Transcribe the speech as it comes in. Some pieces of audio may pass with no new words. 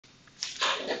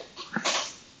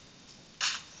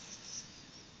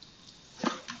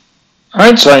All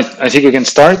right, so I think we can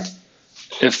start.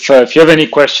 If you have any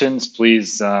questions,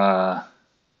 please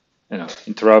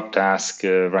interrupt, ask,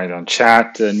 write on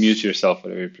chat, and mute yourself,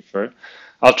 whatever you prefer.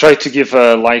 I'll try to give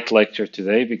a light lecture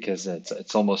today because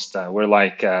it's almost we're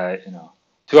like 2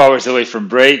 hours away from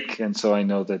break, and so I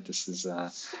know that this is a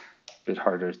bit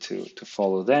harder to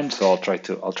follow then. So I'll try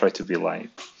to be light.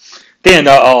 Then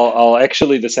I'll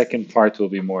actually the second part will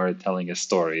be more telling a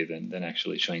story than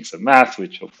actually showing some math,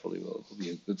 which hopefully will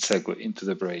be a good segue into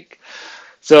the break.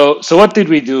 So what did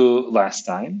we do last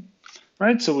time?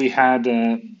 Right. So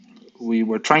we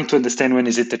were trying to understand when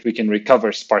is it that we can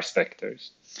recover sparse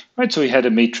vectors. Right. So we had a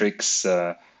matrix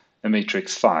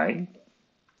phi.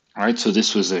 All right. So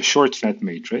this was a short fat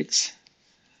matrix,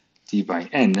 d by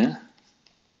n.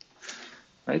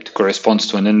 Right. Corresponds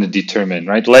to an undetermined.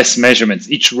 Right. Less measurements.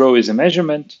 Each row is a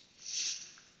measurement.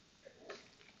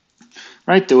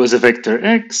 Right. There was a vector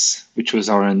x, which was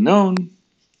our unknown.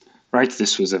 Right.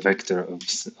 This was a vector of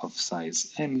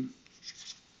size n.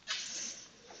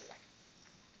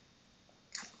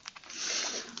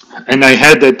 And I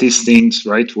had that these things,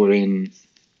 right, were in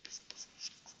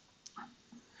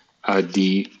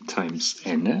d times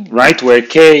n, right, where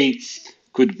k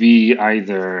could be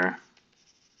either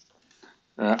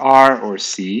r or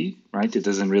c, right? It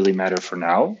doesn't really matter for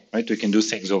now, right? We can do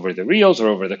things over the reals or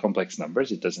over the complex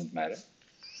numbers. It doesn't matter.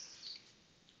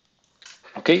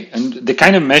 Okay, and the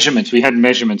kind of measurements, we had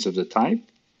measurements of the type,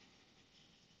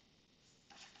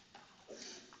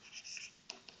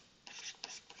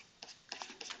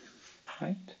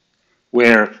 right,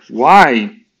 where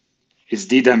y is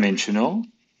d-dimensional,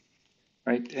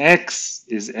 right? X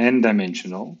is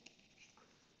n-dimensional.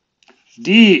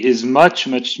 D is much,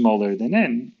 much smaller than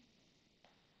n,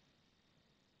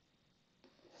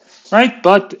 right?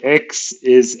 But X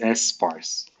is S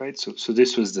sparse, right? So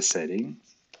this was the setting,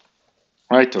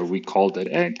 right? Or we called it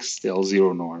X, the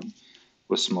L0 norm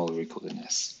was smaller or equal than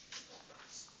S.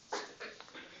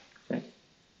 Okay.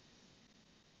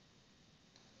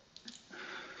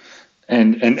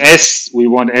 And S, we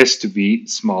want S to be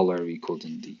smaller or equal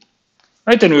than D.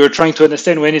 Right? And we were trying to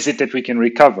understand when is it that we can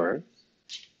recover,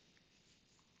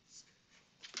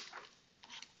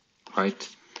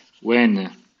 right? When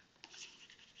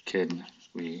can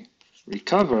we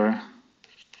recover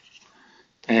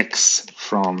X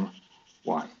from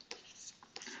Y?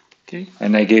 Okay,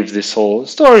 and I gave this whole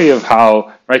story of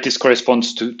how, right, this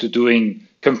corresponds to doing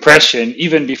compression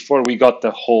even before we got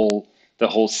the whole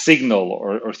signal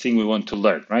or thing we want to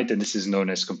learn, right? And this is known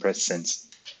as compressed sense,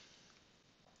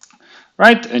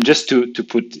 right? And just to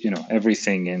put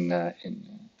everything in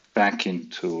back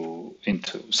into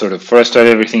sort of for us to have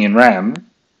everything in RAM,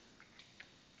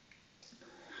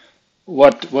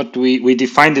 what we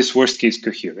define this worst case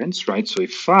coherence, right? So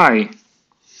if phi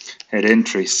had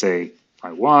entry, say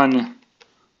phi 1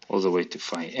 all the way to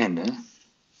phi n,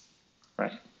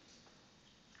 right?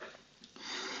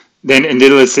 And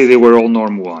then let's say they were all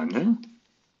norm 1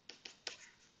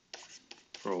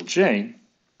 for all j.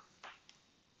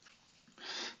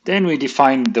 Then we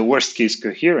define the worst case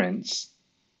coherence,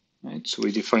 right? So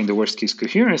we define the worst case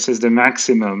coherence as the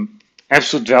maximum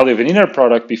absolute value of an inner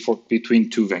product between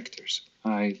two vectors,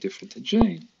 I different than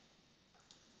j,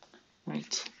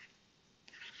 right?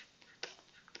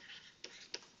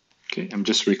 Okay, I'm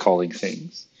just recalling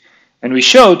things. And we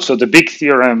showed, so the big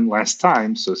theorem last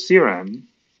time, so theorem,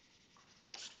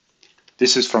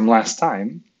 this is from last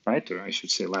time, right? Or I should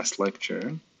say last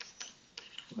lecture,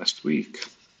 last week,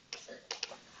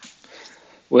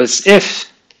 was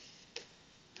if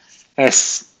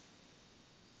S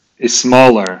is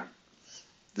smaller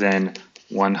than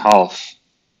 1/2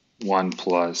 1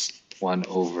 plus 1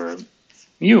 over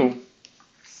mu,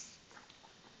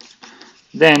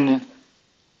 then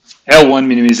L1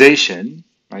 minimization,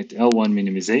 right? L1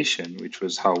 minimization, which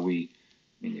was how we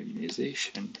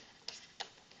minimization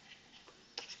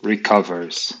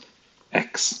recovers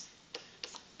X,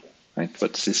 right?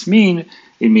 What does this mean?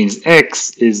 It means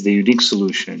X is the unique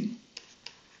solution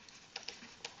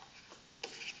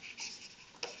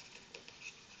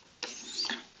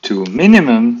to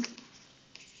minimum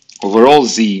over all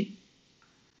Z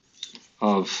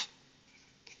of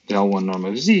the L1 norm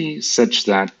of Z such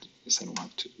that, I don't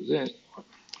have to do that.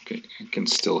 Okay, I can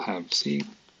still have Z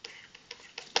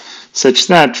such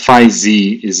that phi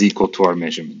Z is equal to our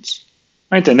measurements.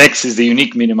 Right, and X is the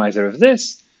unique minimizer of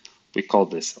this. We call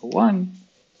this L1.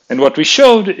 And what we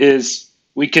showed is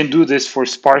we can do this for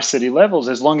sparsity levels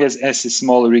as long as S is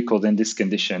smaller or equal than this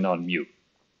condition on mu.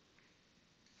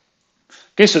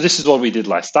 Okay, so this is what we did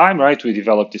last time, right? We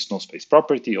developed this null space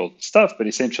property, all the stuff, but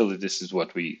essentially this is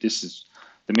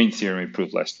the main theorem we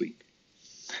proved last week.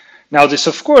 Now, this,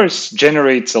 of course,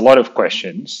 generates a lot of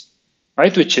questions,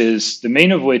 right? Which is, the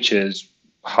main of which is,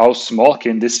 how small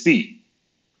can this be,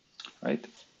 right?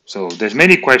 So there's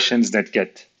many questions that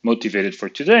get motivated for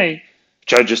today,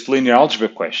 which are just linear algebra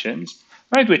questions,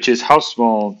 right? Which is, how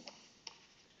small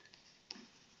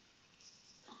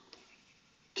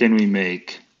can we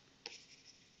make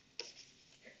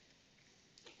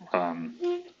um,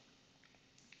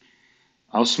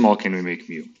 how small can we make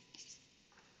mu,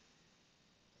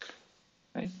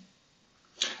 right?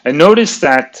 And notice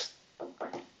that,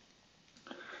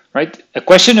 right, a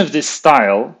question of this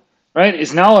style, right,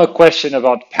 is now a question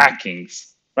about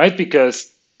packings, right?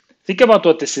 Because think about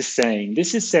what this is saying.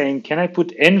 This is saying, can I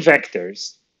put n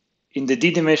vectors in the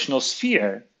d-dimensional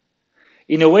sphere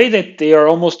in a way that they are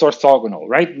almost orthogonal,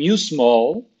 right? Mu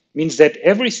small means that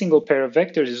every single pair of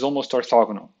vectors is almost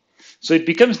orthogonal. So it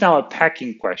becomes now a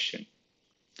packing question,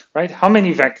 right? How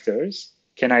many vectors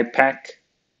can I pack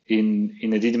in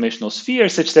a d-dimensional sphere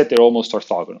such that they're almost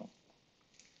orthogonal?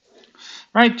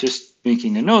 Right, just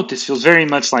making a note, this feels very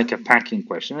much like a packing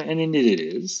question, and indeed it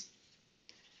is.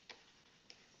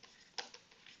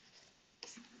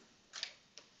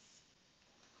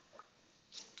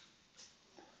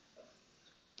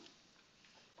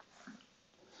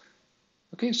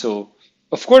 Okay, so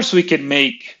of course we can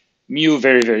make mu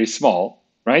very, very small,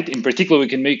 right? In particular, we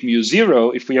can make mu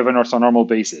 0 if we have an orthonormal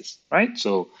basis, right?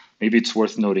 So maybe it's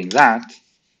worth noting that,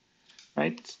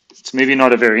 right? It's maybe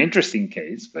not a very interesting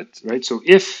case, but, right? So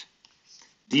if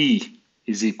d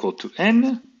is equal to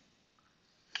n,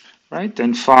 right,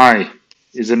 then phi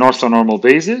is an orthonormal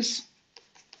basis,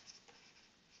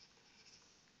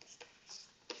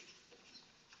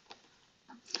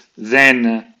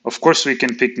 then of course we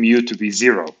can pick mu to be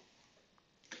 0,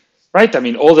 right? I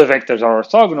mean, all the vectors are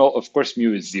orthogonal, of course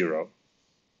mu is 0.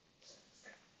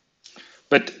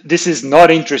 But this is not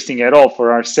interesting at all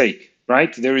for our sake,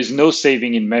 right? There is no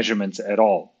saving in measurements at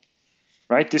all,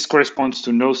 right? This corresponds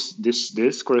to no,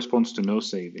 this corresponds to no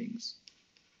savings,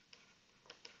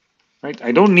 right?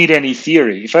 I don't need any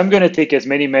theory. If I'm going to take as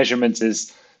many measurements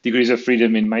as degrees of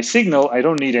freedom in my signal, I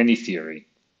don't need any theory,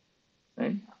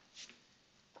 right?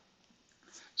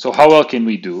 So how well can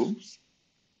we do?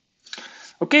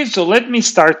 Okay, so let me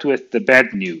start with the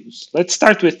bad news. Let's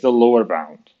start with the lower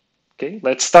bound. Okay,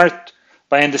 let's start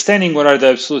by understanding what are the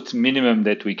absolute minimum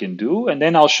that we can do, and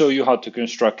then I'll show you how to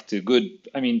construct a good,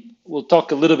 we'll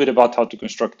talk a little bit about how to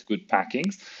construct good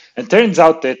packings. And turns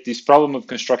out that this problem of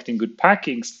constructing good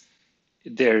packings,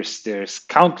 there's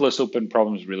countless open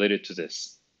problems related to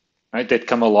this, right? That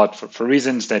come a lot for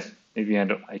reasons that maybe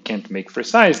I can't make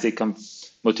precise. They come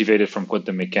motivated from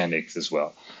quantum mechanics as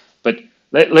well. But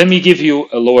let me give you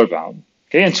a lower bound.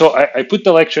 Okay, and so I put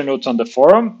the lecture notes on the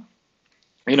forum.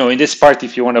 You know, in this part,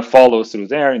 if you want to follow through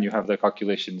there and you have the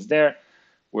calculations there,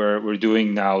 we're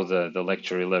doing now the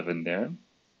lecture 11 there.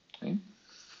 Okay.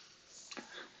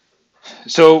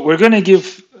 So we're going to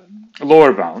give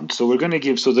lower bound. So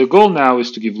the goal now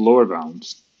is to give lower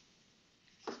bounds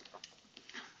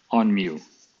on mu.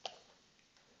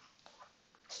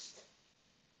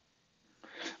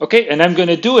 Okay, and I'm going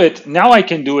to do it, now I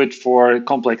can do it for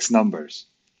complex numbers,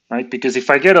 right? Because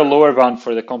if I get a lower bound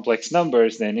for the complex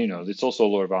numbers, then, you know, it's also a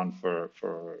lower bound for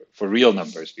real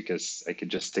numbers, because I could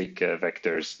just take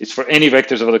vectors. It's for any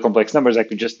vectors of the complex numbers, I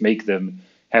could just make them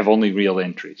have only real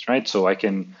entries, right? So I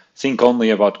can think only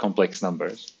about complex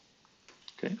numbers,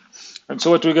 okay? And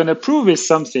so what we're going to prove is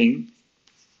something,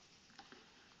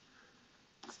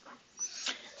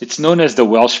 it's known as the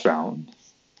Welsh bound.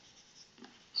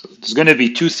 So there's going to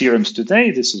be two theorems today.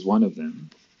 This is one of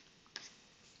them.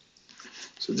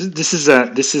 So this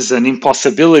is an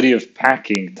impossibility of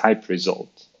packing type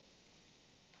result,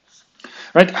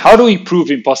 right? How do we prove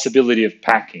impossibility of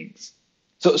packings?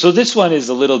 So this one is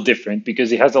a little different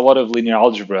because it has a lot of linear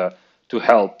algebra to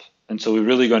help, and so we're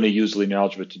really going to use linear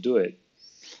algebra to do it.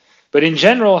 But in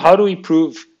general, how do we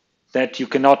prove that you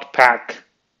cannot pack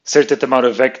a certain amount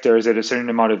of vectors at a certain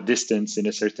amount of distance in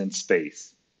a certain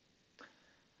space?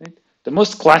 Right? The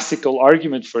most classical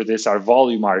argument for this are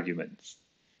volume arguments.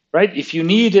 Right? If you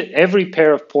need every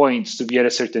pair of points to be at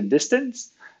a certain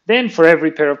distance, then for every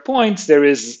pair of points, there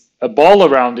is a ball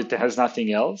around it that has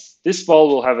nothing else. This ball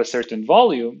will have a certain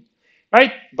volume,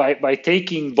 right? By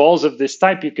taking balls of this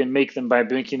type, you can make them by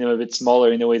making them a bit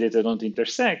smaller in a way that they don't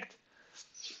intersect.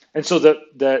 And so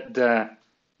the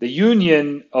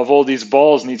union of all these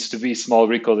balls needs to be small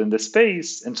recalled in the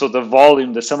space. And so the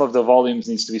volume, the sum of the volumes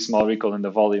needs to be small recalled in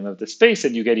the volume of the space,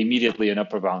 and you get immediately an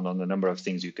upper bound on the number of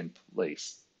things you can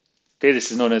place. Okay,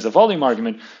 this is known as a volume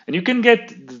argument, and you can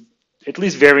get at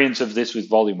least variants of this with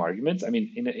volume arguments. I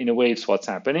mean, in a way, it's what's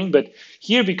happening. But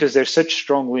here, because there's such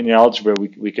strong linear algebra,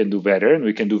 we can do better, and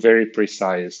we can do a very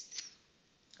precise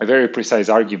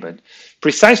argument.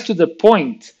 Precise to the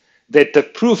point that the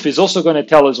proof is also going to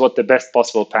tell us what the best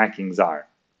possible packings are.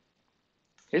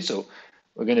 Okay, so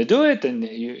we're going to do it, and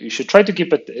you should try to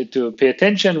keep it to pay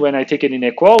attention when I take an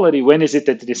inequality. When is it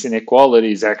that this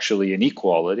inequality is actually an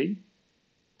equality?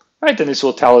 Right, and this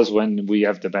will tell us when we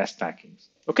have the best packings.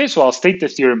 Okay, so I'll state the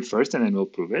theorem first, and then we'll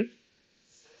prove it.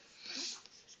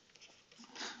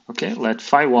 Okay, let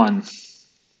phi 1.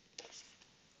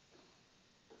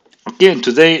 Okay, and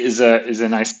today is a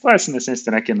nice class in the sense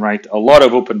that I can write a lot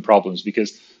of open problems,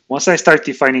 because once I start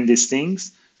defining these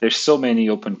things, there's so many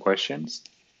open questions.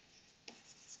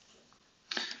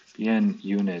 Bn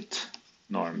unit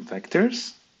norm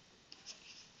vectors.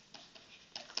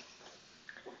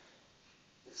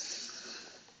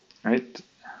 Right,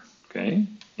 okay,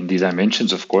 in these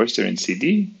dimensions, of course, they're in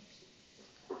CD.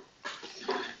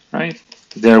 Right,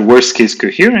 they're worst case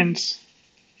coherence.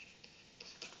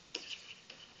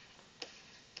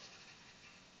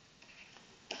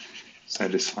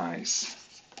 Satisfies.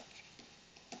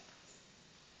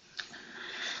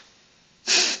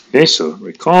 Okay, so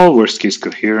recall worst case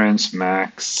coherence,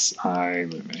 max,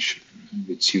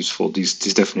 it's useful, these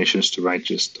definitions to write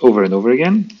just over and over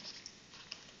again.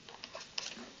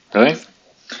 Okay,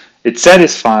 it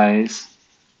satisfies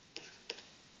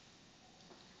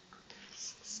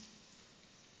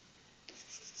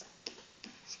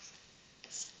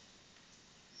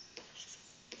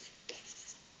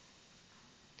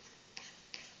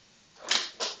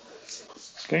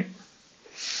okay.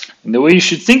 And the way you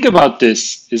should think about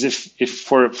this is if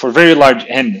for very large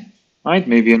n, right?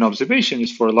 Maybe an observation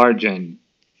is for large n.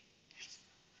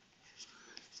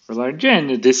 For large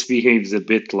n, this behaves a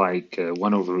bit like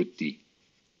 1 over root d.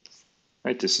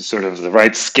 Right? This is sort of the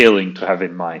right scaling to have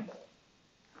in mind.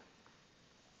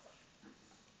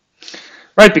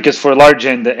 Right, because for large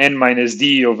n, the n minus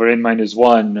d over n minus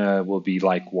 1 will be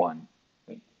like 1.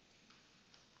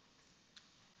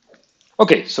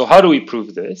 Okay, so how do we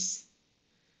prove this?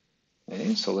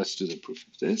 Okay, so let's do the proof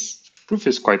of this. Proof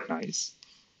is quite nice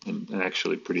and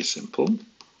actually pretty simple.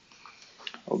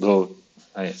 Although,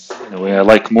 in a way, I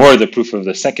like more the proof of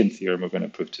the second theorem we're going to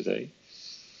prove today.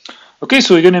 Okay,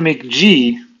 so we're going to make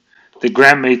G the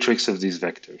gram matrix of these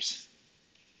vectors.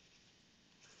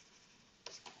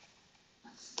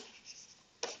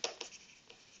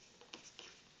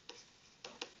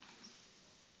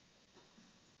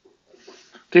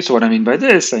 Okay, so what I mean by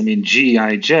this, I mean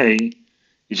Gij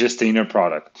is just the inner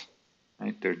product,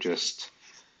 right? They're just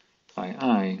phi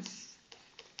I,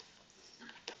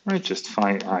 right? Just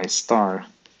phi I star,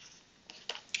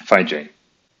 phi j.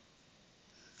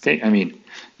 Okay, I mean,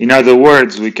 in other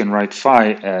words, we can write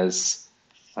phi as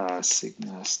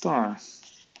sigma star,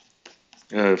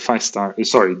 phi star,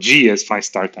 sorry, G as phi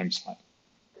star times phi.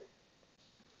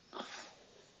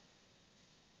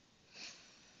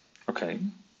 Okay.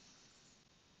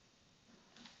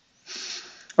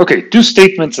 Okay, two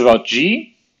statements about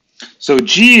G. So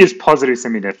G is positive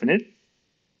semi-definite,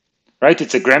 right?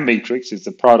 It's a gram matrix. It's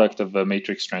the product of a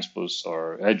matrix transpose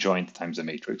or adjoint times a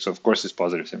matrix. So of course it's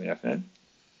positive semi-definite.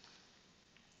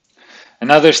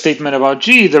 Another statement about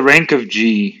G, the rank of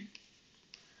G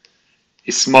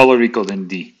is smaller or equal than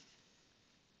D.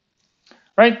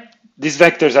 Right? These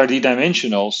vectors are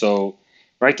d-dimensional, so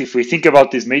right, if we think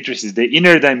about these matrices, the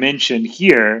inner dimension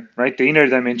here, right, the inner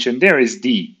dimension there is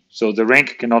D. So the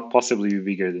rank cannot possibly be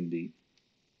bigger than D.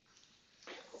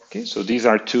 Okay, so these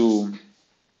are two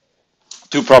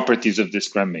properties of this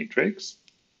gram matrix.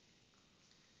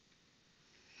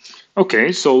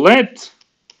 Okay, so let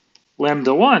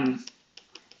lambda 1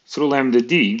 through lambda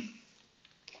d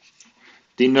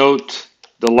denote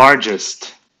the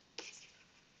largest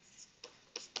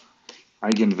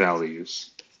eigenvalues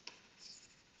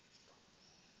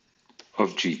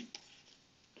of G.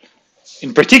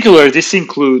 In particular, this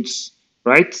includes,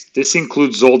 right? This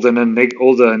includes all the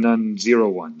non-zero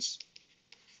ones.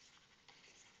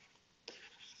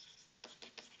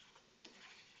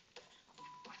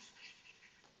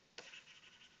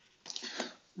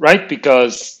 Right,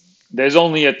 because there's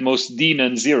only at most D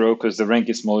non-zero because the rank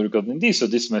is smaller or equal than D, so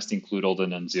this must include all the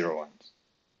non-zero ones.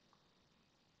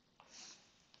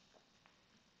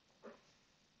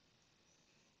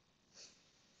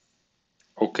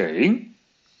 Okay.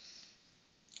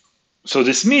 So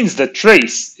this means that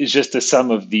trace is just the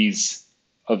sum of these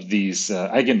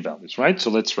eigenvalues, right? So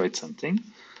let's write something.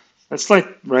 Let's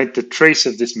write the trace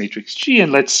of this matrix G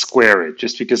and let's square it,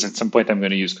 just because at some point I'm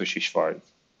going to use Cauchy-Schwarz.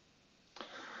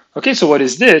 Okay, so what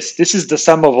is this? This is the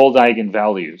sum of all the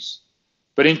eigenvalues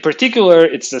But in particular,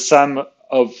 it's the sum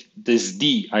of this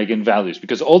D eigenvalues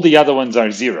because all the other ones are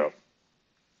 0.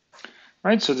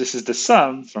 Right? So this is the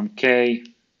sum from K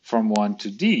from 1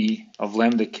 to D of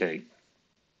lambda K.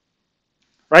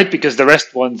 Right? Because the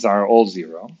rest ones are all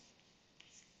 0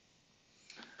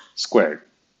 squared.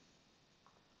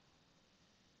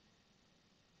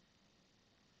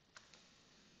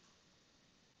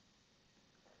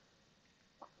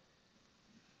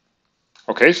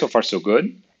 Okay, so far so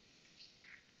good.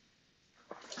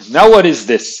 Now what is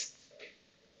this?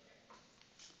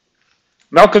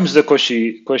 Now comes the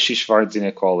Cauchy-Schwarz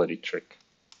inequality trick.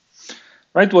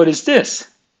 Right, what is this?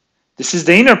 This is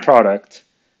the inner product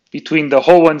between the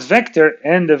whole one's vector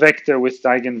and the vector with the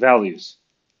eigenvalues.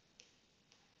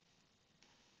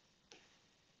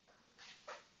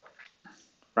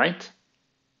 Right?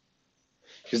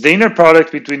 Because the inner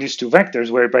product between these two vectors,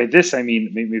 where by this I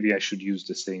mean, maybe I should use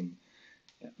the same,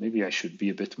 maybe I should be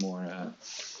a bit more,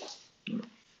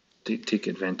 take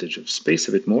advantage of space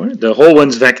a bit more. The whole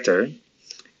one's vector,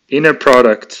 inner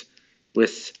product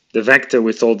with the vector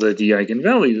with all the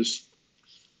eigenvalues,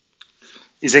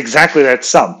 is exactly that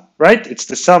sum, right? It's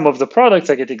the sum of the products.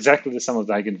 I get exactly the sum of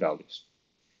the eigenvalues.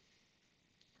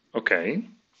 Okay.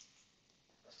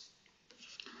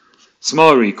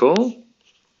 Small or equal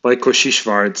by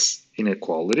Cauchy-Schwarz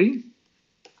inequality.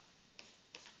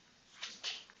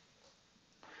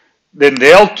 Then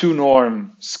the L2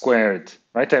 norm squared,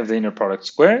 right? I have the inner product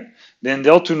squared. Then the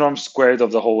L2 norm squared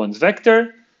of the whole one's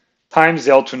vector times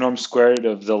the L2 norm squared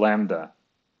of the lambda.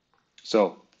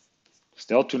 So it's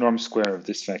the L2 norm square of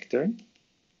this vector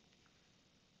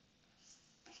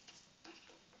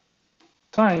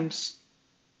times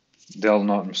the L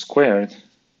norm squared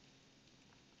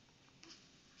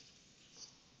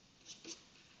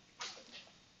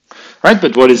right?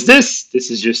 But what is this? This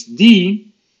is just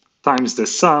D times the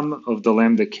sum of the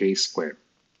lambda K squared.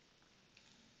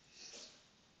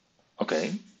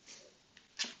 Okay.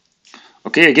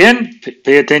 Okay, again,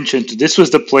 pay attention to this was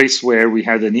the place where we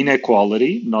had an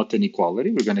inequality, not an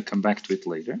equality. We're going to come back to it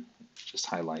later. Just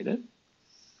highlight it.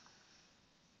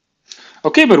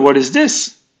 Okay, but what is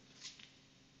this?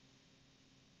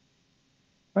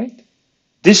 Right?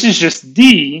 This is just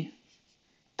D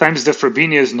times the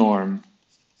Frobenius norm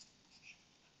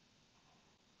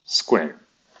squared.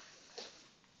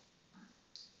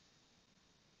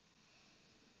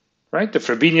 Right? The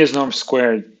Frobenius norm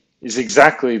squared is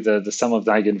exactly the sum of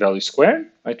the eigenvalue squared.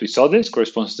 Right? We saw this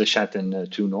corresponds to the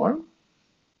Schatten 2 norm.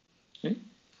 Okay?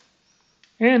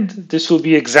 And this will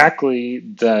be exactly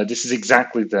the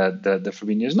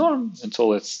Frobenius norm. And so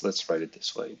let's write it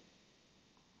this way.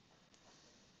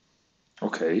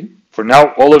 Okay. For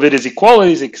now, all of it is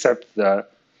equalities except the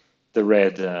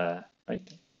red,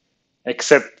 right?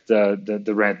 Except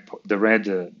the red,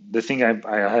 the thing I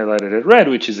highlighted as red,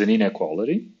 which is an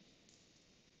inequality.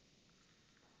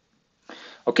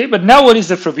 Okay, but now what is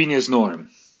the Frobenius norm?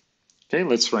 Okay,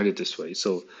 let's write it this way.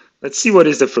 So let's see what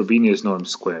is the Frobenius norm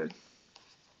squared.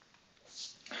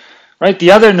 Right,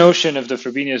 the other notion of the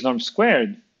Frobenius norm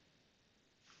squared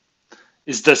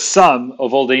is the sum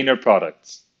of all the inner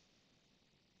products.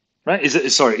 Right, is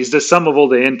the sum of all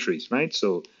the entries, right?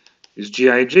 So is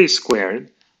Gij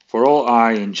squared for all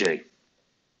I and j.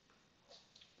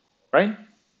 Right?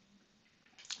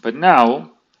 But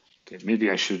now, okay,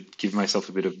 maybe I should give myself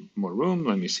a bit of more room.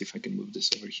 Let me see if I can move this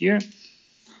over here.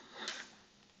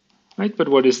 Right, but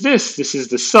what is this? This is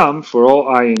the sum for all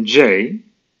I and j,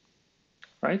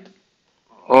 right,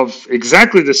 of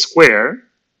exactly the square.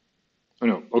 Oh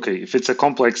no, okay, if it's a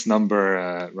complex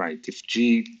number, right, if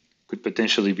g could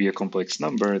potentially be a complex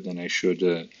number, then I should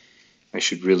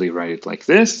really write it like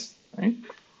this, right?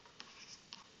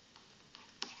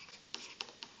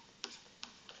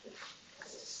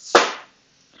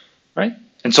 Right?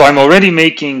 And so I'm already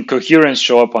making coherence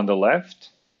show up on the left.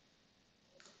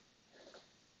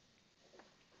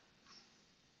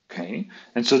 Okay,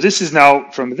 and so this is now,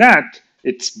 from that,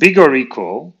 it's big or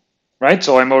equal, right?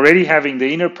 So I'm already having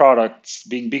the inner products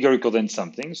being big or equal than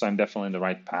something, so I'm definitely in the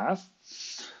right path.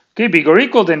 Okay, big or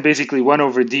equal, then basically 1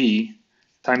 over d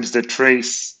times the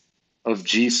trace of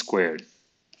g squared.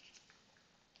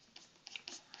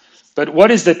 But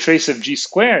what is the trace of g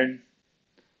squared?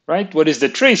 Right? What is the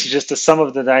trace? It's just the sum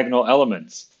of the diagonal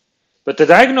elements. But the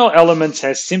diagonal elements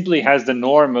simply has the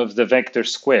norm of the vector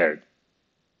squared.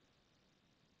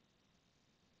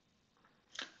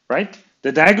 Right?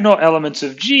 The diagonal elements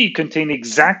of G contain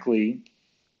exactly,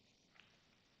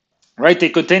 right? They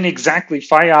contain exactly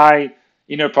phi I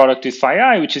inner product with phi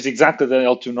I, which is exactly the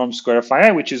L2 norm square of phi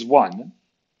I, which is 1.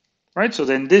 Right? So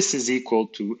then this is equal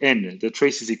to n. The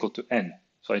trace is equal to n.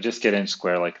 So I just get n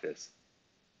squared like this.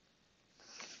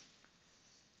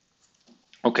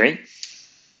 Okay,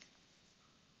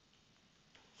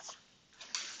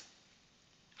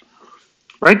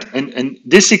 right? And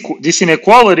this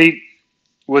inequality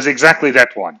was exactly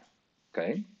that one.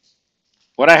 Okay,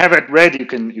 what I have at red you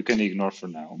can ignore for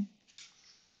now.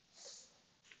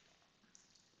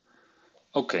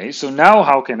 Okay, so now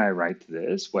how can I write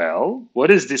this? Well, what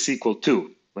is this equal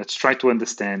to? Let's try to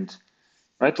understand,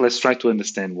 right? Let's try to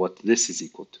understand what this is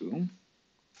equal to.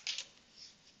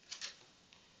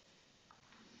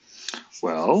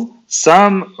 Well,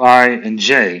 sum I and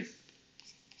j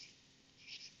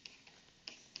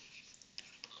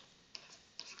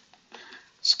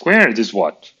squared is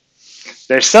what?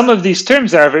 There's some of these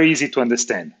terms that are very easy to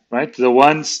understand, right? The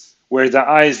ones where the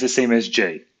I is the same as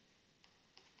j.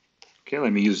 Okay,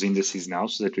 let me use indices now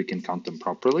so that we can count them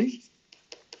properly,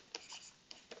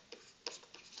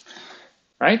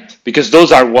 right? Because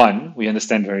those are one, we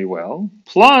understand very well,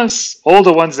 plus all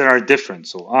the ones that are different.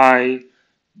 So I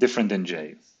different than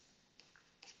j.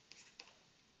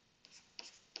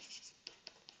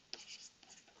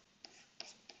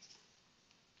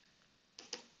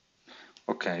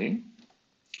 Okay,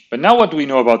 but now what do we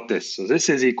know about this? So this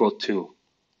is equal to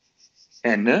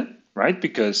n, right?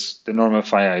 Because the norm of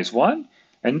phi I is 1.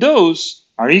 And those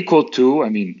are equal to, I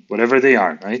mean, whatever they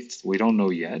are, right? We don't know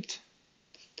yet.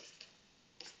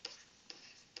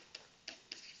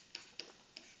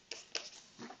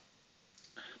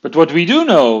 But what we do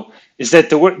know is that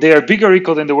they are bigger or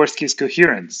equal than the worst case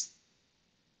coherence.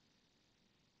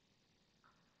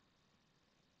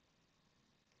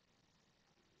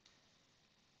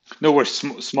 No, we're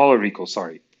smaller or equal,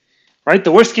 sorry. Right?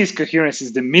 The worst case coherence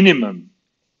is the minimum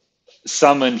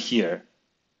summon here.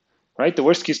 Right? The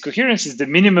worst case coherence is the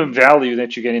minimum value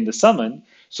that you get in the summon.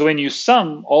 So when you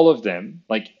sum all of them,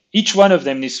 like each one of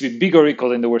them needs to be bigger or equal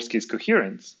than the worst case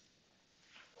coherence.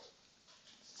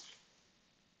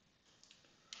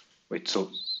 Wait,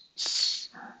 so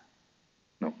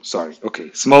no, sorry.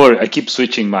 Okay, smaller. I keep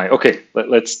switching my. Okay,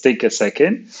 let's take a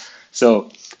second. So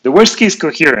the worst case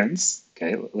coherence.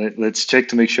 Okay, let's check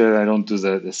to make sure that I don't do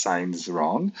the signs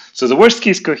wrong. So the worst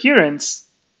case coherence,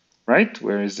 right?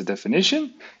 Where is the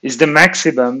definition? Is the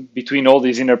maximum between all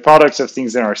these inner products of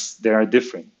things that are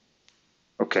different.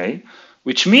 Okay,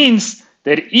 which means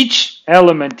that each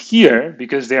element here,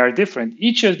 because they are different,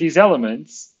 each of these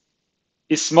elements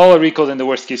is smaller or equal than the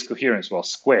worst case coherence, well,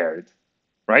 squared,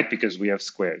 right? Because we have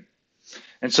squared.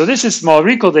 And so this is smaller or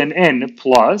equal than n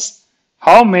plus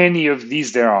how many of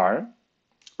these there are,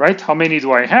 right? How many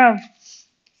do I have?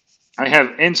 I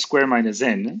have n squared minus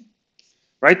n,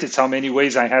 right? It's how many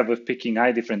ways I have of picking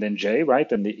I different than j,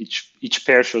 right? And each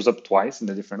pair shows up twice in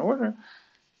a different order,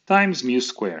 times mu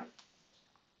square,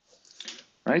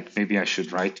 right? Maybe I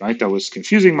should write, right? I was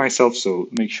confusing myself, so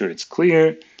make sure it's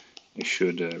clear. I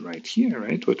should write here,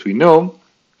 right? What we know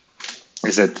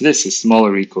is that this is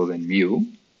smaller or equal than mu,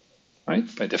 right?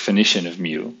 By definition of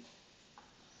mu.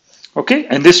 Okay,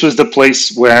 and this was the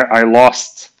place where I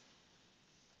lost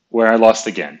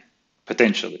again,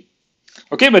 potentially.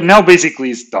 Okay, but now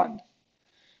basically it's done.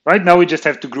 Right, now we just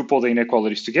have to group all the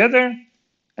inequalities together,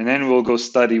 and then we'll go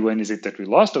study when is it that we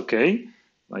lost. Okay,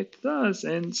 like this,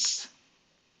 and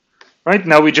right,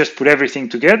 now we just put everything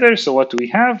together. So what do we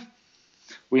have?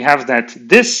 We have that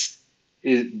this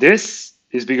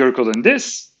is bigger or equal than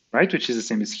this, right, which is the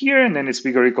same as here, and then it's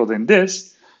bigger or equal than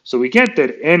this. So we get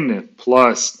that n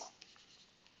plus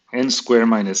n squared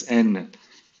minus n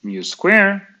mu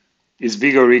square is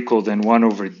bigger or equal than 1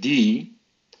 over d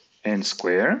n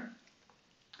squared,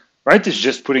 right? It's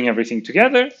just putting everything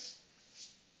together.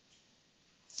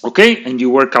 Okay, and you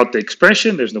work out the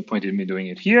expression. There's no point in me doing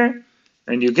it here.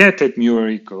 And you get that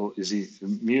mu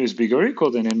is bigger or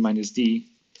equal than n minus d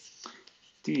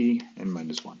n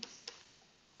minus 1.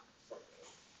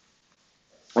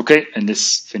 Okay, and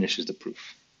this finishes the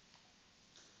proof.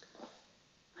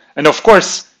 And of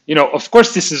course,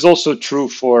 this is also true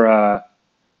for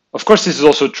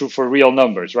real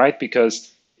numbers, right?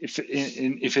 Because if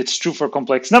it's true for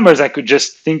complex numbers, I could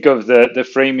just think of the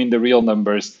frame in the real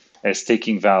numbers as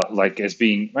taking as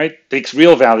being, right, takes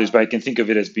real values, but I can think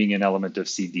of it as being an element of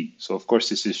CD. So of course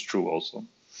this is true also.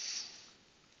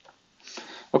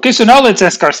 Okay, so now let's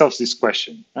ask ourselves this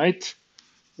question, right?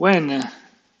 When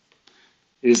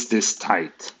is this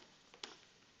tight?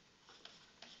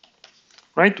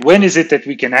 Right? When is it that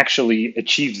we can actually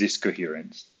achieve this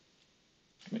coherence?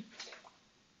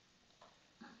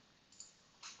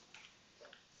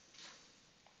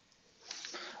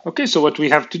 Okay, so what we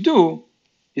have to do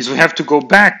is we have to go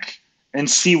back and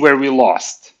see where we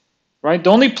lost, right? The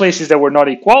only places that were not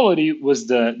equality was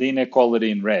the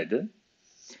inequality in red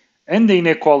and the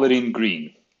inequality in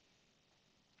green.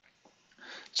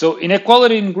 So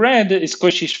inequality in grad is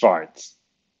Cauchy-Schwarz,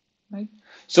 right?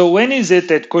 So when is it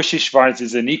that Cauchy-Schwarz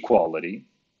is an equality,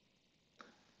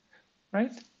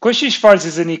 right? Cauchy-Schwarz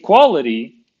is an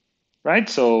equality, right?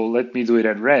 So let me do it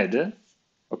at red.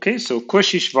 Okay, so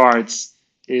Cauchy-Schwarz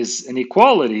is an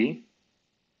equality,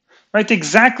 right?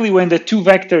 Exactly when the two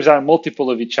vectors are multiple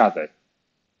of each other,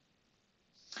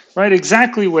 right?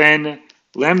 Exactly when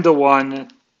lambda 1,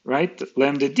 right,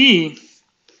 lambda d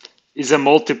is a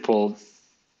multiple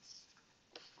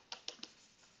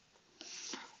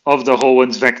of the whole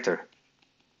one's vector,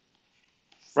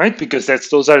 right? Because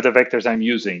those are the vectors I'm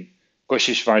using.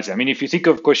 Cauchy-Schwarz. I mean, if you think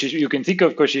of Cauchy, you can think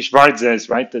of Cauchy-Schwarz as,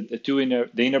 right, the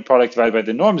inner product divided by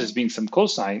the norms as being some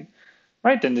cosine,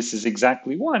 right? And this is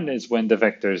exactly one is when the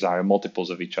vectors are multiples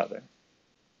of each other.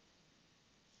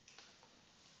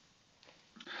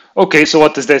 Okay, so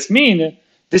what does this mean?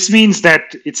 This means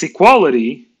that its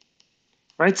equality,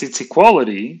 right? Its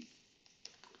equality.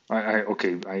 I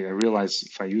realize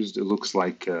if I used it looks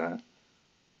like.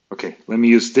 Okay, let me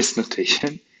use this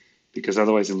notation because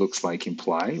otherwise it looks like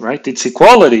imply, right? Its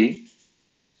equality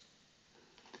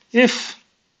if,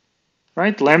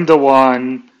 right, lambda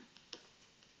 1,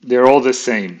 they're all the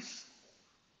same.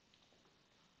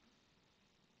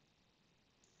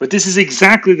 But this is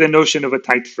exactly the notion of a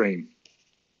tight frame,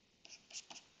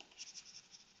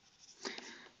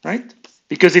 right?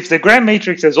 Because if the Gram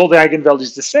matrix has all the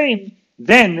eigenvalues the same,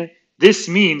 then this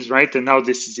means, right, and now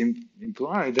this is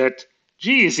implied that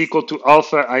G is equal to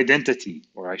alpha identity,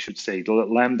 or I should say the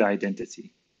lambda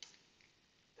identity.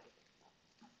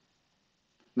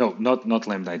 No, not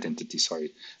lambda identity,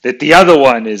 sorry. That the other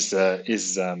one is right,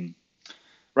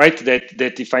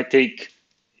 that if I take,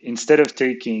 instead of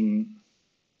taking,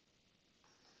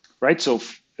 right, so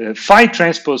phi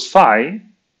transpose phi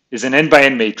is an n by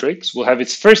n matrix, will have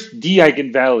its first d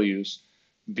eigenvalues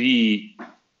be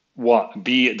what,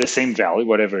 be the same value,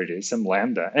 whatever it is, some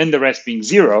lambda, and the rest being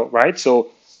zero, right?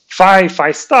 So phi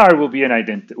star will be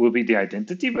will be the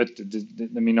identity, but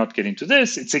let me not get into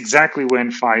this. It's exactly when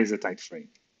phi is a tight frame,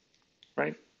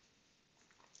 right?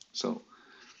 So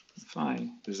phi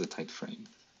is a tight frame,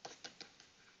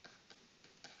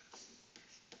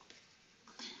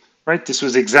 right? This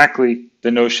was exactly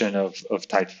the notion of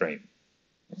tight frame.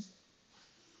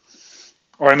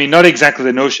 Or I mean, not exactly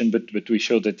the notion, but we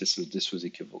showed that this was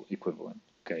equivalent.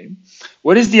 Okay,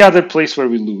 what is the other place where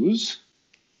we lose?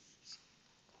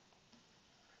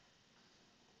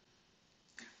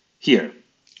 Here.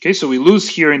 Okay, so we lose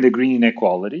here in the green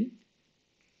inequality.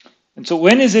 And so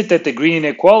when is it that the green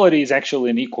inequality is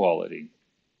actually an equality?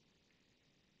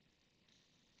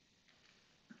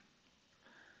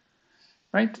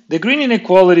 Right? The green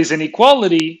inequality is an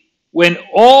equality when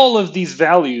all of these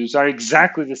values are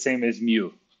exactly the same as mu.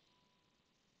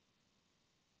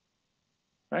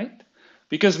 Right?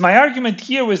 Because my argument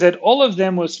here was that all of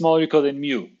them was smaller or equal than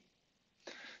mu.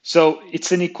 So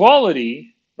it's an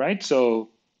equality, right? So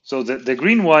the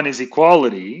green one is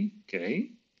equality,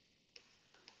 okay,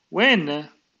 when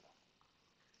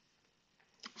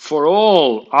for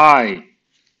all I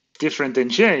different than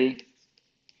j,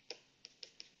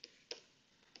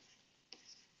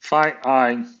 phi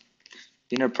I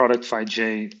inner product phi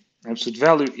j absolute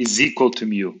value is equal to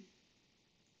mu.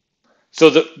 So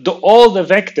all the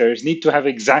vectors need to have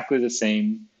exactly the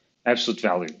same absolute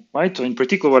value, right? So in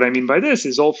particular, what I mean by this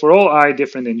is all for all I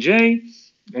different than j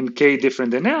and k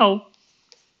different than l,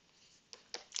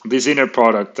 these inner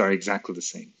products are exactly the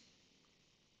same.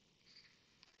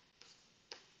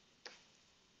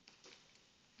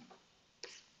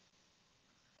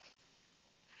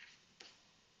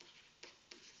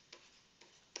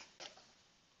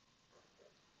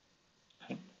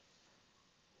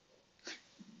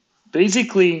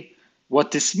 Basically,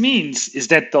 what this means is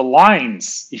that the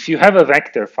lines, if you have a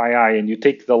vector phi I and you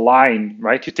take the line,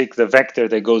 right, you take the vector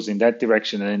that goes in that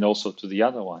direction and then also to the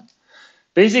other one.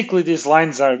 Basically, these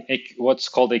lines are what's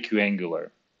called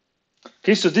equiangular.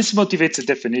 Okay, so this motivates a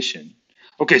definition.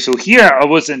 Okay, so here I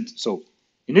wasn't, so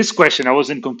in this question, I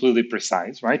wasn't completely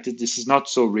precise, right? This is not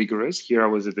so rigorous. Here I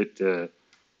was a bit,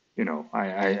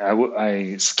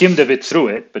 I skimmed a bit through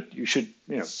it, but you should,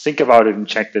 think about it and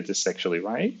check that this is actually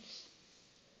right.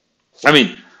 I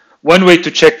mean, one way to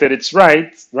check that it's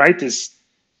right,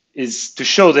 is to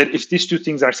show that if these two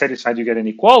things are satisfied, you get an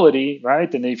equality,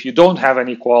 right? And if you don't have an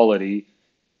equality,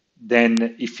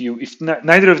 then if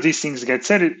neither of these things get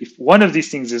set, if one of these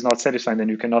things is not satisfied, then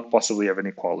you cannot possibly have an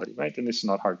equality, right? And this is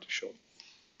not hard to show.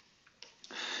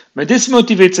 But this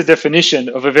motivates a definition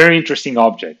of a very interesting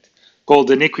object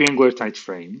called an equiangular tight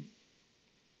frame.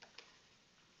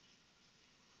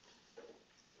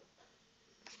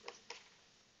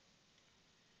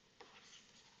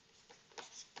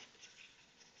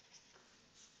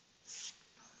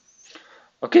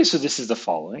 Okay, so this is the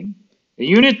following. A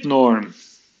unit norm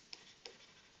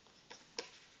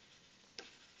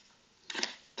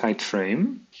tight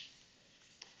frame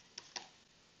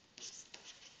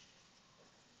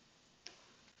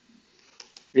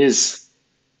is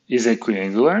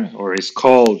equiangular or is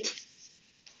called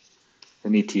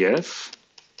an ETF.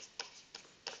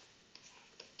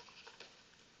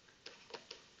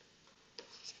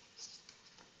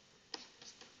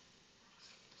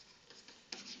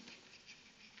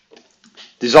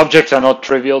 These objects are not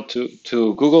trivial to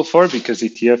Google for because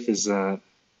ETF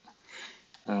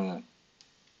uh,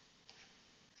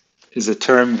 is a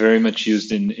term very much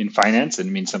used in finance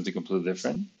and means something completely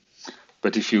different.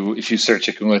 But if you search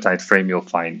a cumulative frame, you'll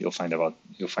find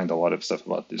a lot of stuff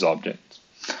about these objects.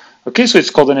 Okay, so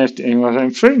it's called an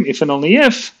equivalent frame if and only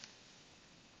if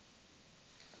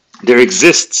there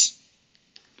exists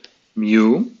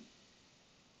mu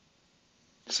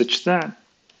such that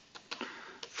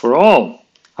for all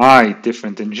I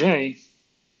different than j,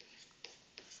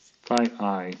 phi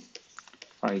I,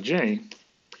 phi j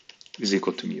is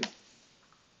equal to mu.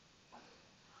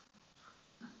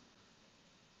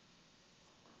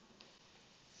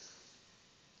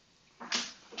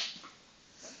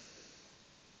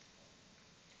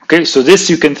 Okay, so this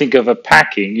you can think of a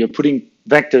packing. You're putting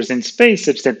vectors in space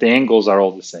such that the angles are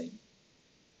all the same.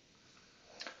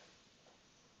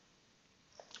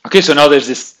 Okay, so now there's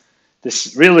this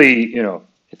really,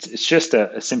 it's just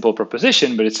a simple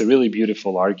proposition, but it's a really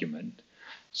beautiful argument.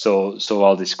 So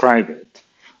I'll describe it.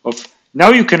 Of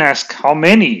now you can ask how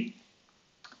many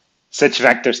such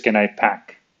vectors can I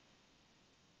pack?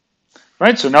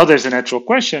 Right? So now there's a natural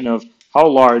question of how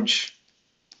large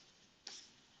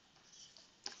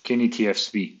can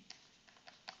ETFs be?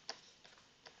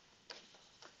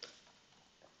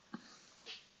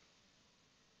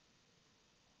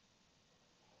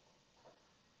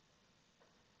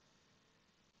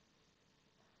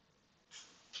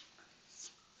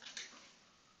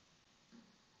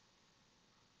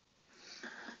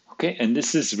 Okay, and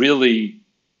this is really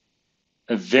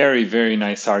a very, very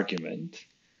nice argument.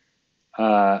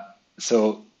 Here's,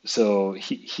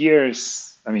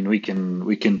 I mean, we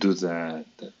can do the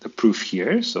proof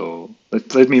here. So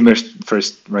let me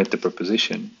first write the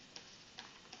proposition.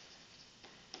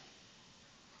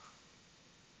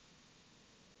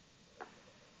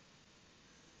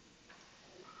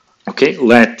 Okay,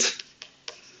 let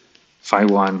phi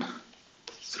 1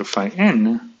 through phi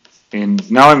n,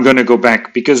 and now I'm going to go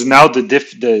back because now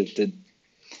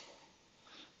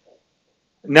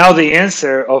now the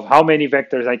answer of how many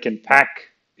vectors I can pack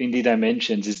in the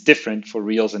dimensions is different for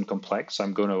reals and complex. So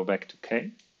I'm going to go back to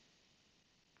K.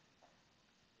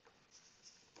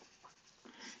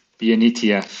 Be an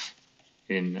ETF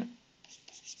in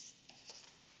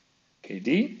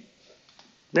KD.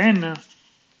 Then,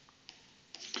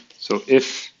 so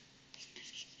if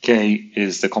K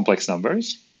is the complex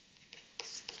numbers,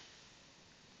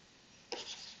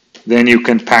 then you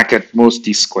can pack at most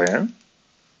D square.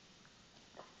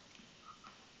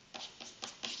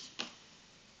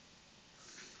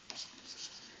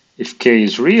 If K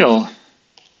is real,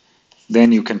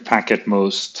 then you can pack at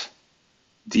most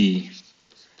D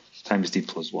times D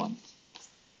plus 1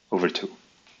 over 2.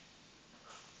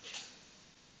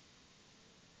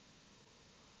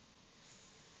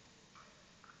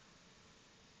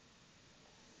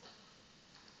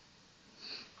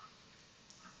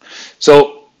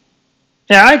 So,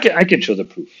 yeah, I can show the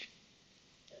proof.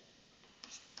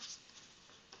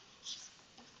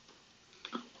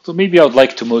 So maybe I would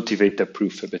like to motivate the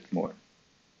proof a bit more.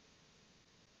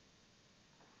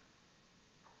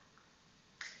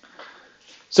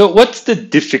 So what's the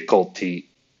difficulty?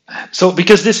 So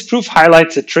because this proof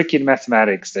highlights a trick in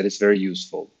mathematics that is very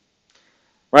useful,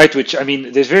 right? Which, I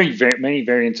mean, there's very many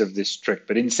variants of this trick,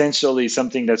 but essentially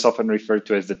something that's often referred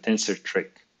to as the tensor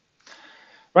trick,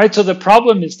 right? So the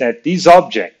problem is that these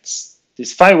objects,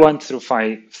 this phi 1 through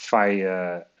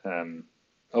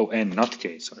n, not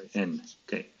k, sorry, n,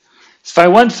 okay. Phi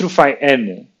 1 through phi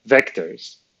n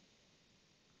vectors,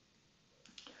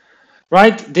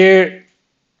 right?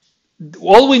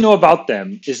 All we know about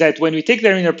them is that when we take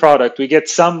their inner product, we get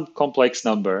some complex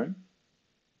number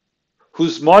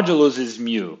whose modulus is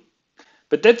mu.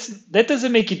 But that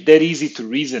doesn't make it that easy to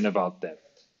reason about them,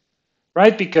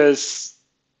 right? Because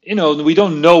we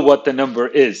don't know what the number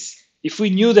is. If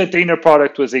we knew that the inner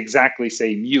product was exactly,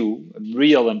 say, mu,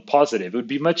 real and positive, it would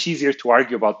be much easier to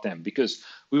argue about them because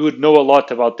we would know a lot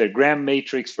about their gram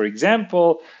matrix, for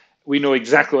example. We know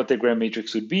exactly what their gram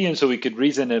matrix would be, and so we could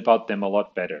reason about them a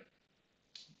lot better.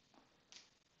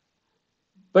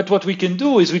 But what we can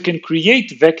do is we can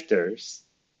create vectors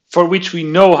for which we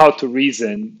know how to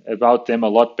reason about them a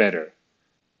lot better.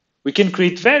 We can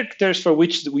create vectors for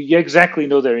which we exactly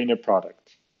know their inner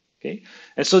product. Okay,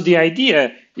 and so the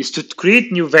idea is to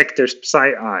create new vectors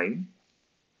psi I,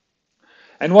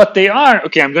 and what they are,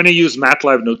 okay, I'm going to use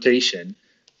MATLAB notation,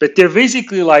 but they're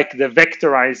basically like the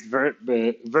vectorized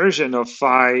version of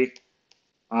phi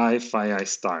I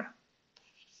star.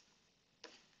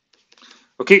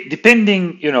 Okay,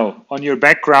 depending, on your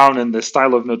background and the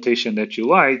style of notation that you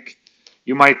like,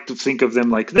 you might think of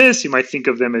them like this. You might think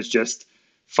of them as just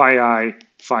phi I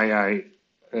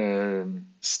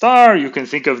star. You can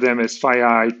think of them as phi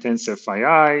I tensor phi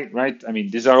I, right? I mean,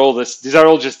 these are all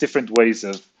just different ways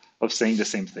of saying the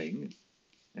same thing.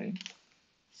 Okay?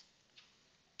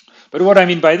 But what I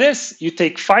mean by this, you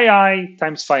take phi I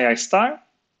times phi I star,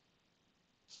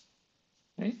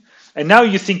 okay? And now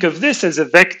you think of this as a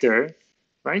vector,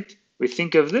 right? We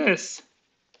think of this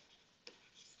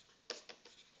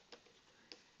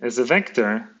as a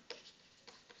vector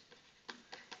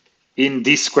in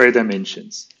d square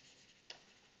dimensions.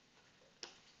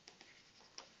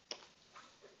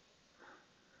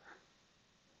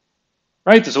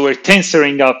 Right, so we're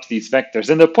tensoring up these vectors.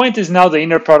 And the point is now the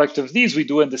inner product of these we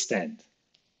do understand.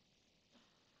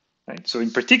 Right, so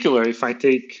in particular, if I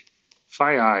take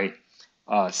phi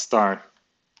I star,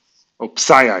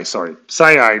 psi I, sorry,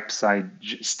 psi I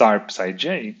star psi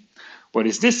j, what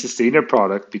is this? It's the inner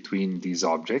product between these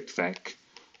objects, vec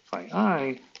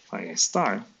phi I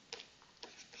star.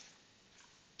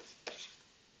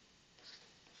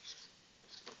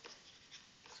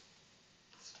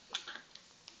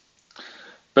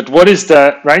 But what is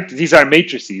right? These are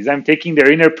matrices. I'm taking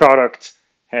their inner product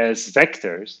as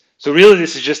vectors. So really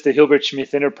this is just the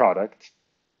Hilbert-Schmidt inner product,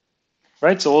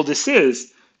 right? So all this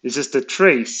is just a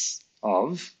trace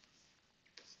of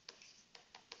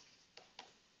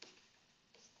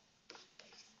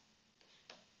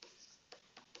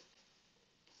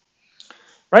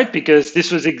right? Because this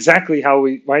was exactly how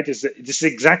we, right? This is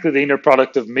exactly the inner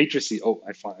product of matrices. Oh,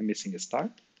 I'm missing a star.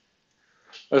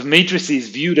 Of matrices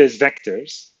viewed as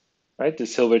vectors, right?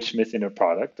 This Hilbert-Schmidt inner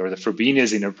product or the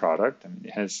Frobenius inner product. I mean,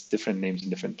 it has different names in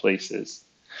different places.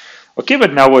 Okay,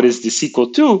 but now what is this equal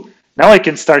to? Now I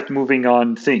can start moving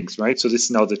on things, right? So this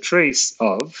is now the trace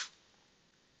of,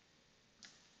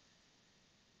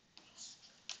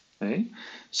 okay?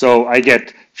 So I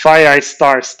get phi I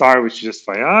star star, which is just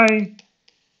phi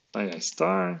I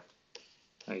star,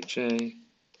 ij,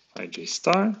 ij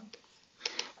star.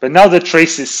 But now the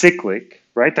trace is cyclic,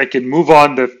 right? I can move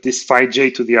on this phi j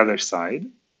to the other side.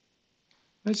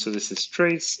 Right? So this is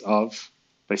trace of,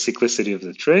 by cyclicity of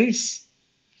the trace,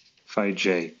 phi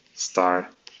j star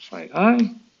phi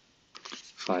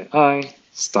I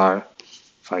star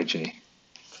phi j.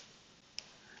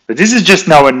 But this is just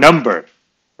now a number,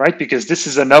 right? Because this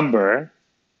is a number.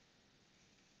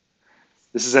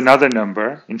 This is another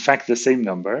number, in fact, the same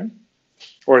number,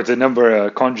 or the number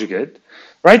conjugate,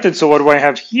 right? And so what do I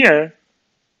have here?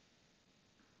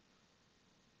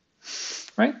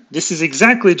 Right? This is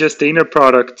exactly just the inner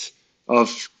product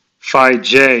of phi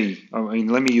j. I mean,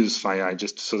 let me use phi I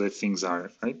just so that things are,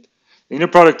 right? The inner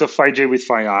product of phi j with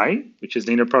phi I, which is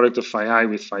the inner product of phi I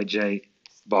with phi j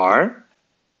bar,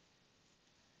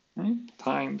 right?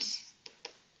 Times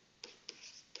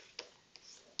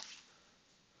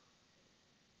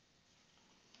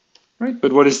right?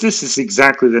 But what is this? Is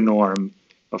exactly the norm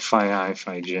of phi I,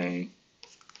 phi j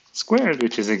squared,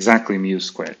 which is exactly mu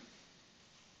squared.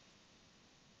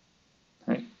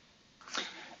 Right?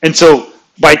 And so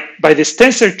by this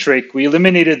tensor trick, we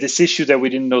eliminated this issue that we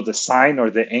didn't know the sign or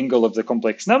the angle of the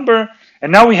complex number.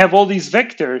 And now we have all these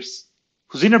vectors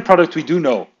whose inner product we do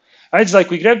know. Right? It's like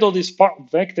we grabbed all these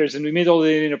vectors and we made all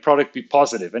the inner product be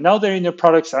positive. And now their inner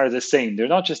products are the same. They're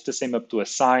not just the same up to a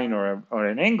sign or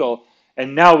an angle.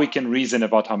 And now we can reason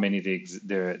about how many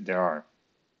there are.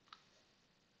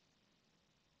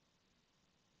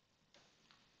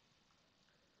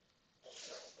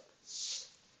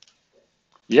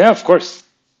 Yeah, of course.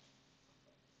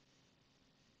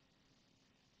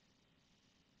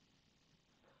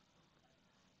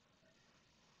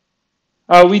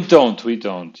 We don't,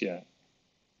 yeah.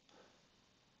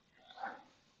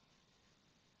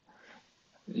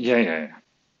 Yeah, yeah, yeah.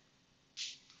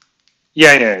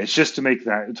 Yeah, yeah. It's just to make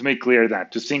clear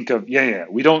that, to think of, yeah, yeah.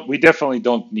 We definitely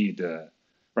don't need,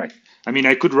 right. I mean,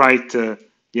 I could write, yeah,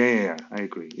 yeah, yeah, I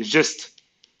agree. It's just,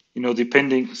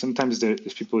 depending, sometimes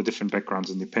there's people with different backgrounds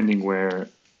and depending where,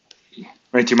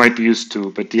 right, you might be used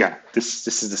to, but yeah, this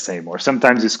is the same. Or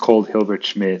sometimes it's called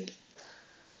Hilbert-Schmidt.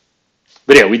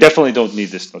 But yeah, we definitely don't need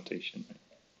this notation.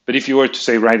 But if you were to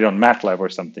say write it on MATLAB or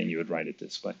something, you would write it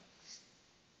this way.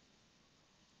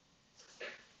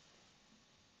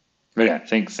 But yeah,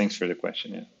 thanks for the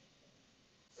question. Yeah,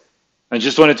 I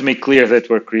just wanted to make clear that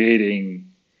we're creating,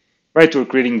 right? We're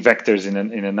creating vectors in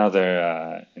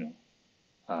another,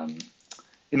 um,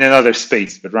 in another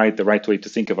space. But right, the right way to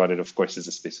think about it, of course, is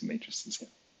a space of matrices.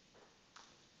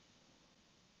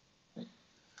 Yeah.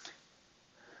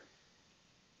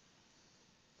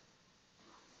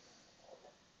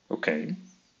 Okay.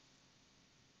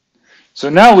 So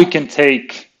now we can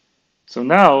take. So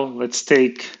now let's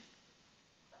take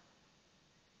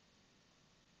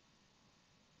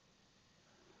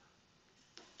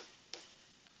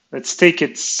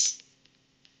its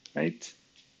right.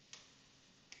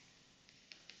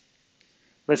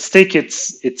 Let's take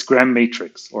its gram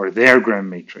matrix or their gram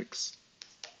matrix.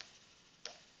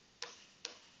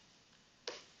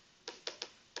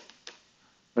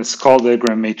 Let's call the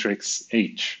gram matrix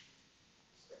H.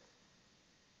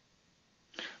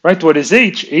 Right? What is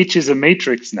H? H is a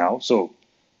matrix now. So,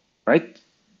 right?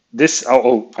 This,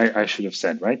 I should have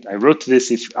said, right? I wrote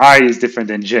this if I is different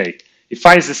than J. If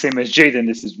I is the same as J, then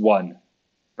this is 1,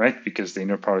 right? Because the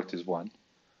inner product is 1.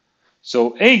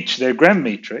 So H, their gram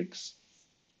matrix,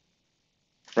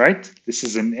 right? This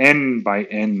is an n by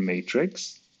n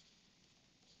matrix.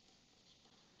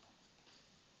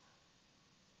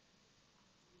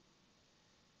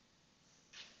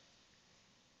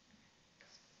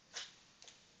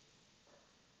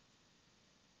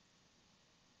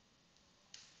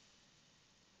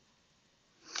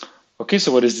 Okay,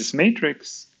 so what is this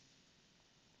matrix?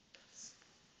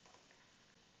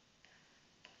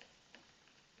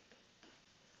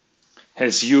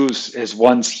 Has U's as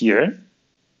ones here,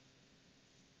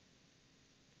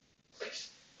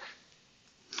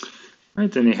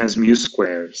 right? And it has mu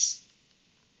squares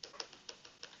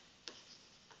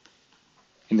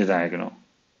in the diagonal,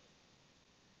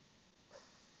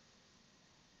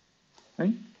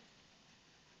 right?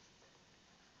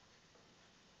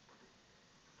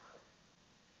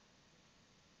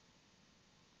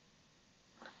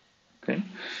 Okay,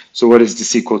 so what is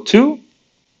this equal to?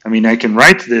 I mean, I can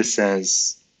write this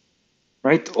as,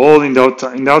 right, all in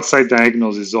the outside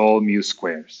diagonals is all mu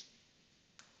squares,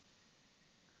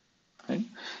 right?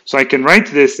 So I can write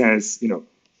this as,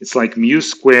 it's like mu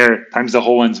square times the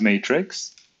whole one's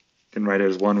matrix. I can write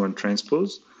it as 1, 1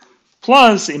 transpose.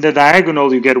 Plus, in the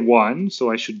diagonal, you get 1,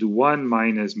 so I should do 1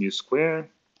 minus mu square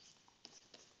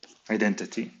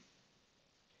identity.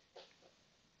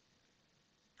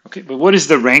 Okay, but what is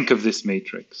the rank of this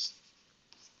matrix?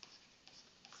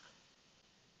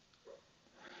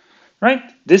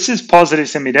 Right? This is positive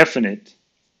semi-definite,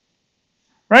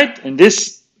 right? And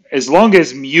this, as long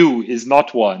as mu is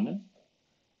not 1,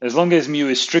 as long as mu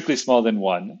is strictly smaller than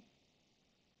 1,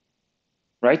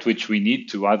 right, which we need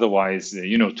to, otherwise,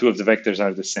 two of the vectors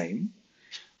are the same,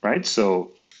 right?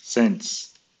 So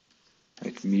since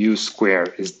mu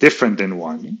square is different than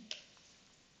 1,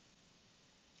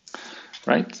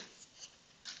 right,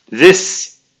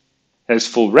 this has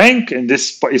full rank, and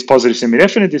this is positive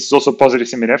semi-definite. This is also positive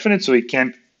semi-definite, so it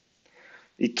can't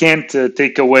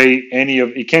take away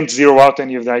it can't zero out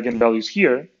any of the eigenvalues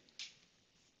here.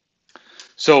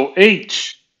 So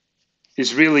H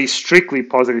is really strictly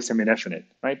positive semi-definite,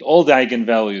 right? All the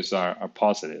eigenvalues are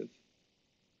positive.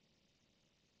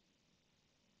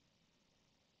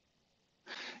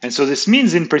 And so this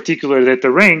means in particular that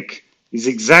the rank is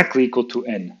exactly equal to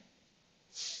n.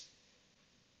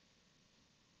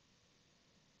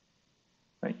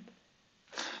 Right?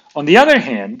 On the other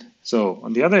hand,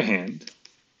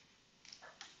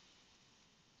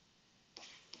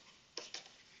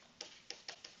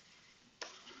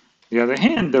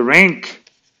 the rank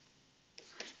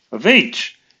of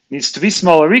H needs to be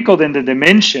smaller or equal than the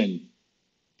dimension,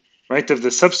 right, of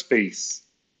the subspace.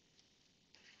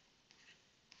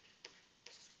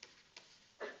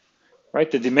 Right?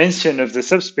 The dimension of the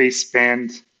subspace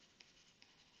spanned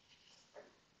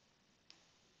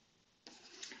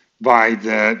by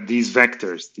these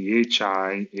vectors, the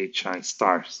hi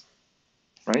stars,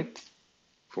 right?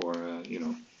 For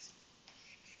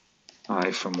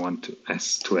I from 1 to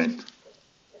s to n,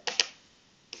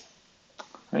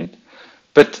 right?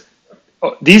 But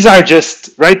these are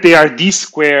just, right, they are d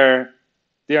square,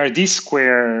 they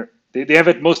have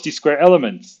at most d square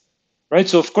elements, right?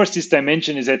 So of course this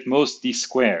dimension is at most d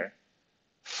square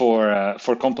for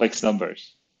complex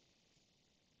numbers,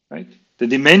 right? The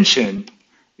dimension,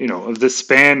 of the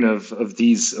span of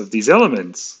these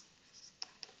elements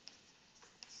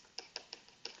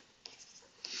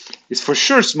is for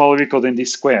sure smaller or equal than d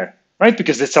square, right?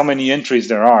 Because that's how many entries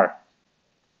there are,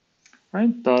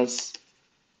 right? Thus,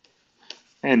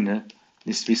 n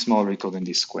needs to be smaller or equal than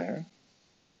d square.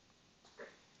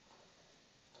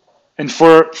 And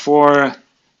for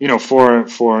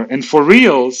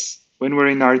reals, when we're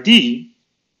in RD,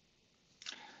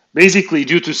 basically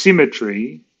due to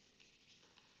symmetry,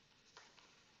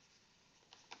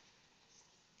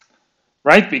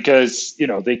 right? Because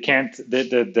they can't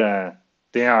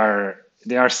they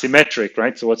are symmetric,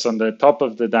 right? So what's on the top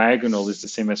of the diagonal is the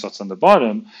same as what's on the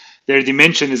bottom. Their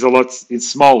dimension is it's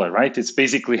smaller, right? It's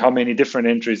basically how many different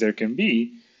entries there can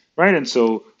be, right? And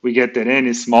so we get that n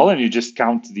is smaller, and you just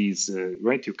count these,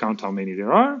 right? You count how many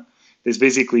there are. There's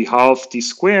basically half t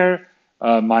squared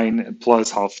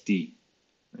plus half d,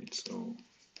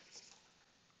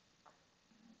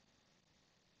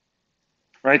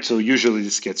 right? So usually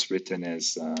this gets written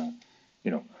as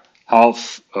you know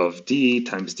half of d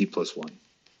times d plus one,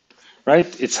 right?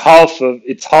 It's half of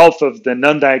the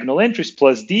non-diagonal entries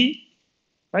plus d,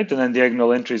 right? The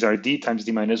non-diagonal entries are d times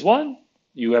d minus one.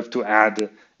 You have to add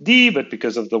d, but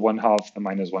because of the one half, the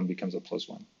minus one becomes a plus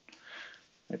one,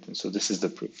 right? And so this is the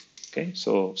proof. Okay,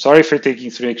 so sorry for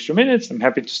taking 3 extra minutes. I'm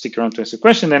happy to stick around to answer a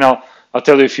question. Then I'll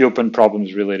tell you a few open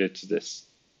problems related to this.